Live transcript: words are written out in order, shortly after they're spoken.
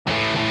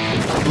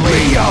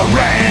We all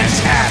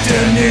rant,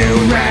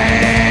 afternoon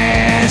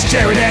rant.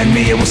 Jared and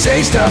Mia will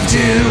say stuff too.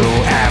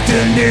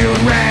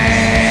 Afternoon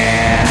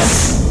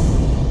rants.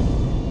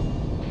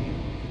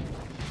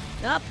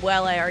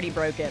 Well, I already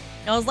broke it.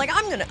 I was like,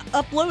 I'm going to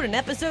upload an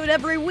episode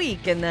every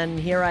week, and then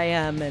here I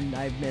am, and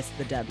I've missed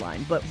the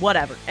deadline. But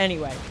whatever.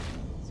 Anyway,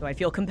 so I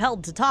feel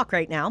compelled to talk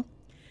right now.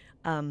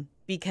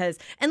 Because,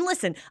 and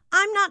listen,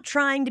 I'm not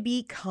trying to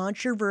be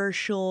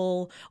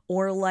controversial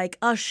or like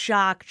a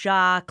shock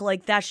jock.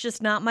 Like, that's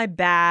just not my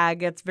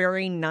bag. It's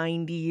very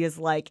 90s.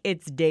 Like,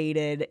 it's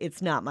dated.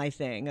 It's not my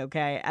thing,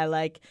 okay? I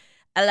like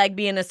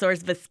being a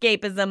source of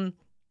escapism.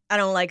 I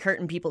don't like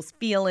hurting people's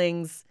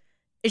feelings.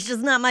 It's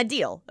just not my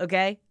deal,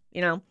 okay?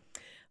 You know?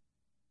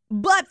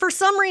 But for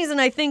some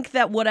reason, I think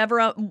that what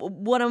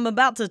I'm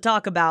about to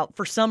talk about,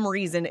 for some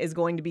reason, is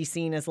going to be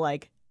seen as,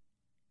 like,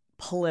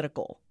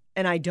 political.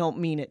 And I don't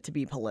mean it to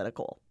be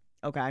political,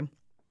 okay?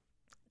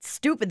 It's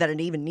stupid that it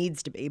even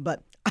needs to be,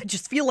 but I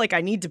just feel like I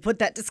need to put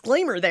that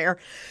disclaimer there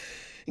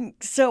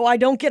so I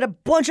don't get a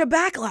bunch of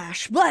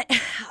backlash. But,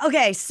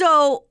 okay,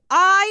 so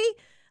I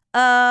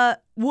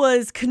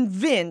was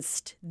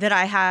convinced that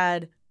I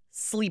had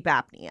sleep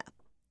apnea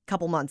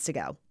couple months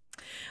ago.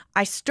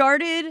 I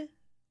started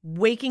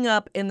waking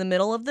up in the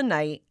middle of the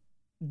night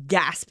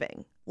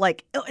gasping.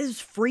 Like, it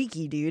was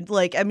freaky, dude.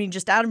 Like, I mean,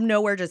 just out of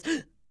nowhere, just,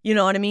 you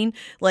know what I mean?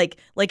 Like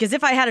as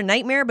if I had a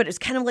nightmare, but it's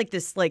kind of like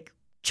this, like,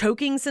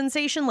 choking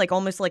sensation, like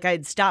almost like I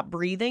had stopped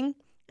breathing.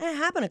 It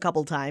happened a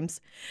couple times.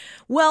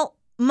 Well,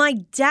 my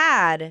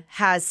dad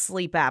has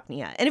sleep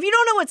apnea. And if you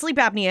don't know what sleep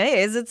apnea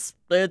is, it's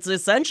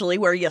essentially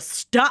where you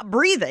stop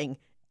breathing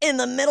in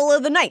the middle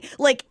of the night.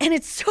 Like, and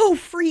it's so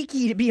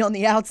freaky to be on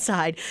the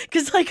outside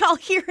because, like, I'll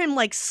hear him,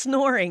 like,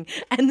 snoring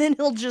and then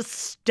he'll just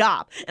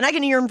stop. And I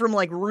can hear him from,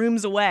 like,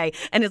 rooms away.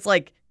 And it's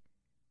like,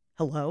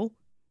 hello?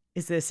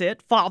 Is this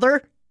it?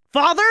 Father,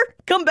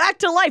 come back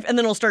to life. And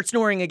then he'll start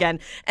snoring again.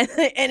 And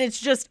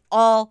it's just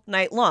all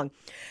night long.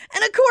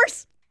 And of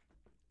course,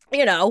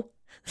 you know,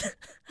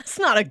 that's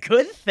not a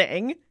good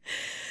thing.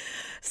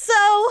 So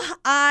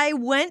I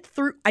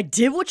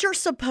did what you're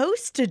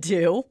supposed to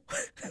do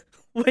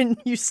when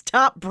you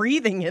stop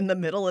breathing in the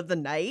middle of the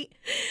night.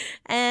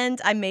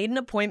 And I made an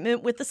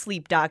appointment with the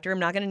sleep doctor. I'm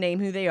not going to name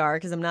who they are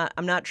because I'm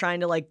not trying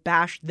to, like,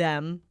 bash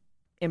them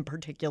in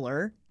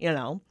particular, you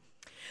know.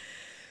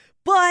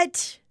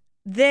 But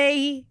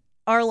they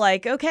are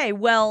like, okay,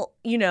 well,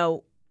 you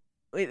know,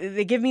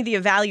 they give me the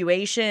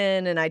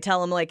evaluation and I tell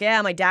them, like,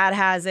 yeah, my dad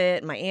has it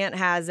and my aunt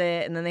has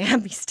it. And then they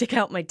have me stick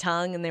out my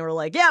tongue and they were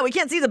like, yeah, we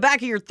can't see the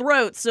back of your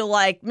throat. So,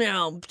 like, you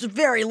know, it's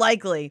very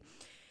likely.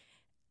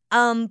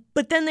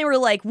 But then they were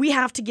like, we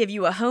have to give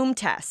you a home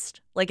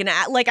test. Like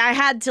I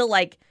had to,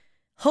 like,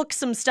 hook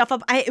some stuff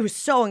up. It was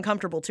so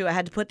uncomfortable too. I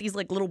had to put these,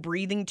 like, little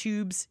breathing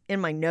tubes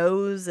in my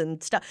nose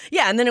and stuff.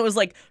 Yeah. And then it was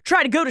like,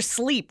 try to go to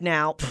sleep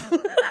now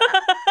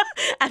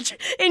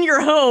in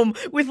your home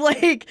with,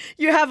 like,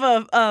 you have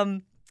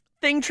a,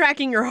 thing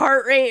tracking your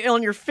heart rate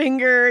on your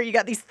finger. You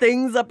got these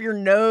things up your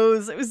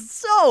nose. It was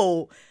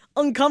so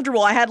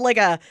uncomfortable. I had, like,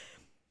 a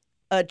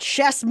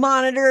chest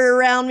monitor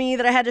around me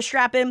that I had to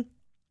strap in.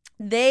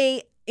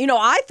 You know,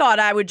 I thought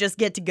I would just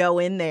get to go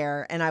in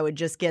there and I would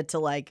just get to,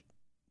 like,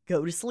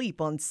 go to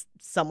sleep on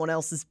someone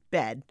else's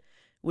bed,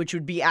 which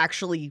would be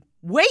actually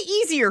way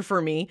easier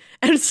for me.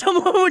 And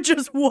someone would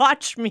just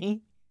watch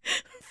me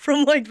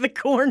from, like, the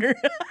corner.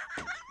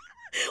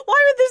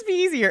 Why would this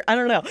be easier? I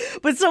don't know.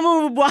 But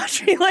someone would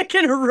watch me, like,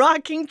 in a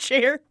rocking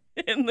chair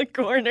in the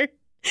corner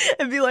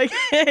and be like,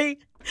 hey,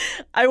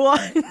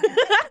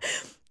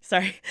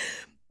 sorry.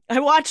 I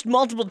watched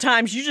multiple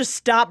times. You just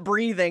stopped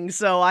breathing.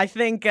 So I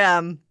think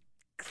you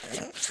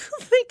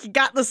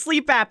got the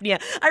sleep apnea.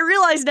 I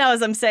realize now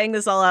as I'm saying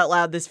this all out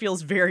loud, this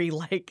feels very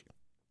like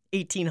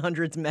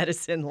 1800s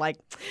medicine. Like,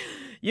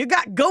 you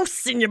got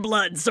ghosts in your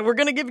blood, so we're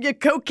going to give you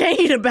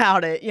cocaine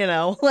about it, you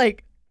know?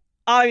 Like,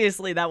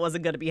 obviously that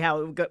wasn't going to be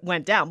how it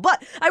went down.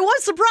 But I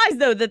was surprised,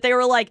 though, that they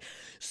were, like,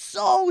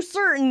 so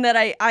certain that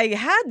I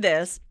had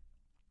this.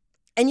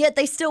 And yet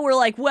they still were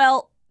like,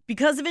 well,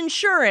 because of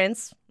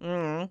insurance,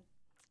 we're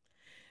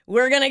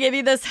going to give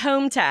you this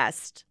home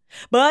test.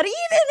 But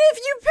even if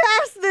you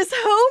pass this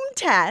home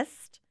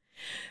test,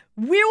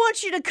 we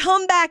want you to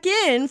come back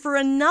in for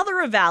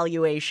another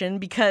evaluation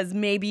because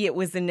maybe it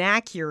was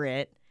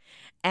inaccurate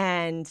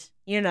and,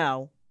 you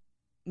know,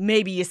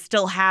 maybe you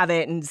still have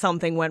it and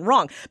something went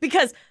wrong.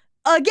 Because,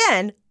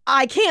 again,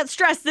 I can't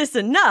stress this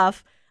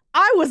enough.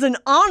 I was an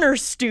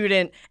honors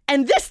student,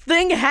 and this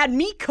thing had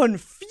me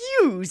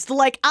confused.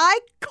 Like, I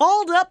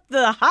called up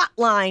the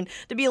hotline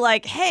to be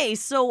like, hey,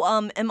 so,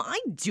 am I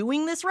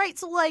doing this right?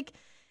 So, like,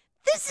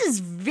 this is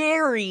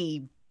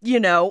very, you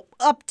know,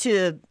 up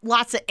to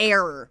lots of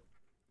error.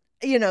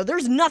 You know,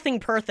 there's nothing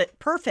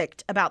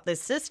perfect about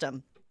this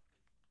system.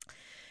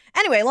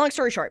 Anyway, long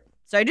story short.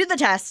 So I do the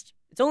test.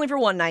 It's only for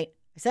one night.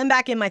 I send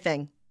back in my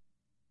thing.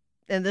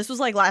 And this was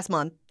like last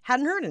month.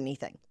 Hadn't heard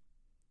anything.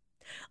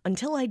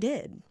 Until I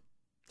did.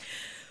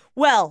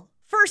 Well,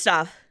 first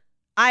off,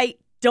 I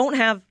don't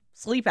have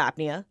sleep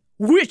apnea,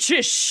 which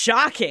is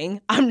shocking.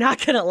 I'm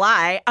not going to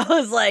lie. I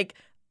was like,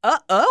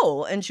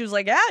 oh. And she was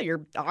like, yeah,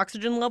 your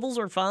oxygen levels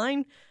are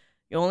fine.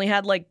 You only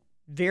had like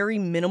very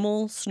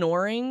minimal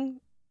snoring,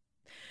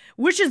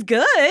 which is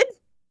good.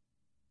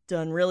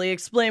 Doesn't really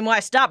explain why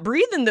I stopped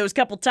breathing those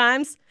couple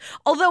times.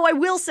 Although I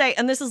will say,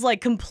 and this is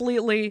like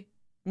completely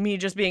me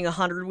just being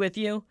 100 with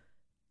you,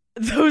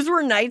 those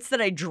were nights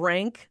that I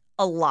drank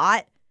a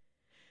lot.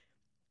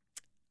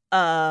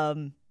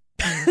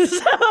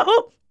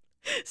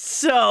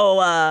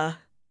 So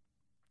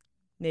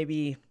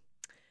maybe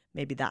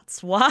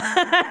that's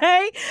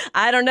why.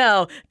 I don't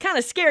know. Kind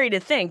of scary to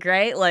think,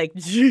 right? Like,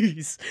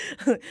 geez,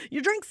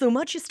 you drink so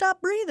much you stop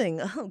breathing.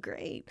 Oh,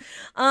 great.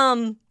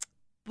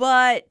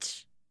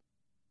 But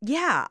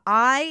yeah,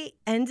 I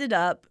ended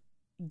up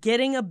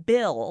getting a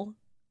bill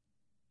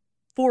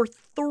for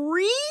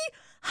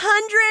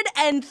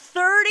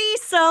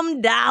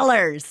 $330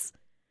 dollars.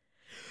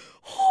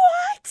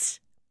 What?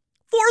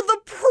 For the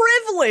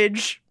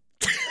privilege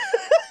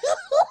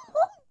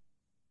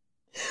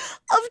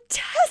of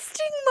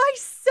testing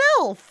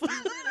myself. No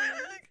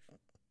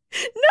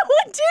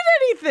one did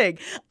anything.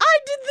 I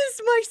did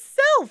this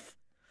myself.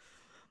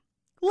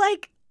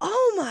 Like,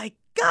 oh my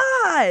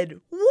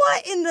God,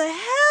 what in the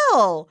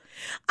hell?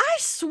 I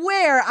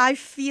swear I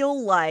feel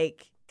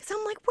like, because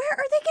I'm like, where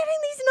are they getting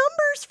these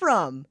numbers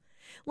from?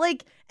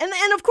 Like, and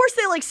of course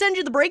they like send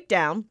you the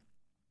breakdown.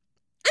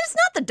 And it's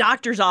not the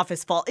doctor's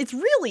office fault. It's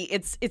really,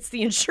 it's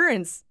the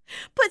insurance.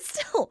 But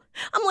still,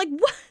 I'm like,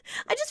 what?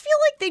 I just feel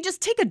like they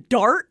just take a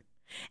dart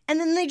and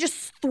then they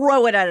just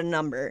throw it at a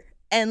number.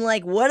 And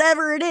like,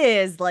 whatever it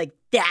is, like,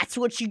 that's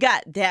what you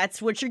got. That's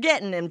what you're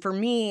getting. And for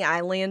me, I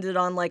landed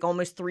on like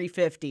almost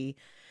 $350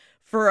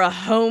 for a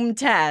home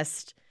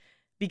test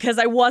because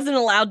I wasn't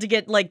allowed to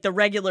get like the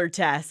regular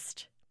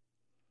test.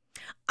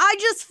 I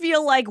just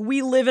feel like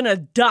we live in a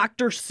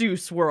Dr.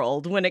 Seuss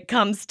world when it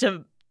comes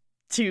to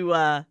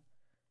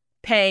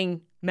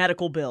paying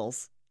medical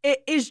bills.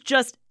 It is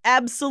just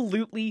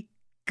absolutely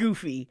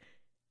goofy,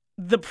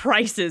 the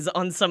prices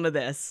on some of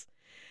this.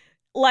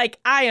 Like,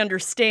 I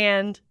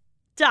understand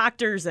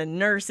doctors and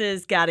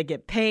nurses got to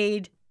get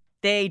paid.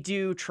 They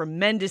do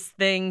tremendous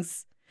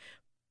things.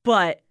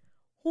 But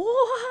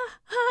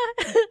what?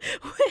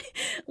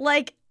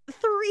 Like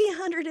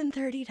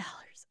 $330.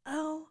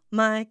 Oh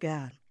my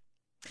God.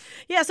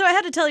 Yeah, so I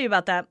had to tell you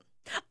about that.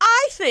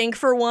 I think,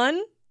 for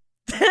one,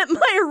 that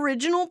my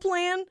original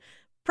plan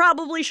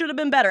probably should have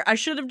been better. I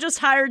should have just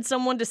hired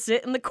someone to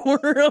sit in the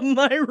corner of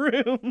my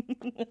room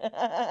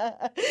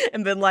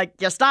and been like,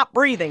 you stopped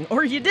breathing,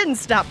 or you didn't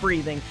stop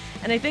breathing.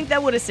 And I think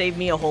that would have saved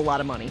me a whole lot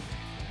of money.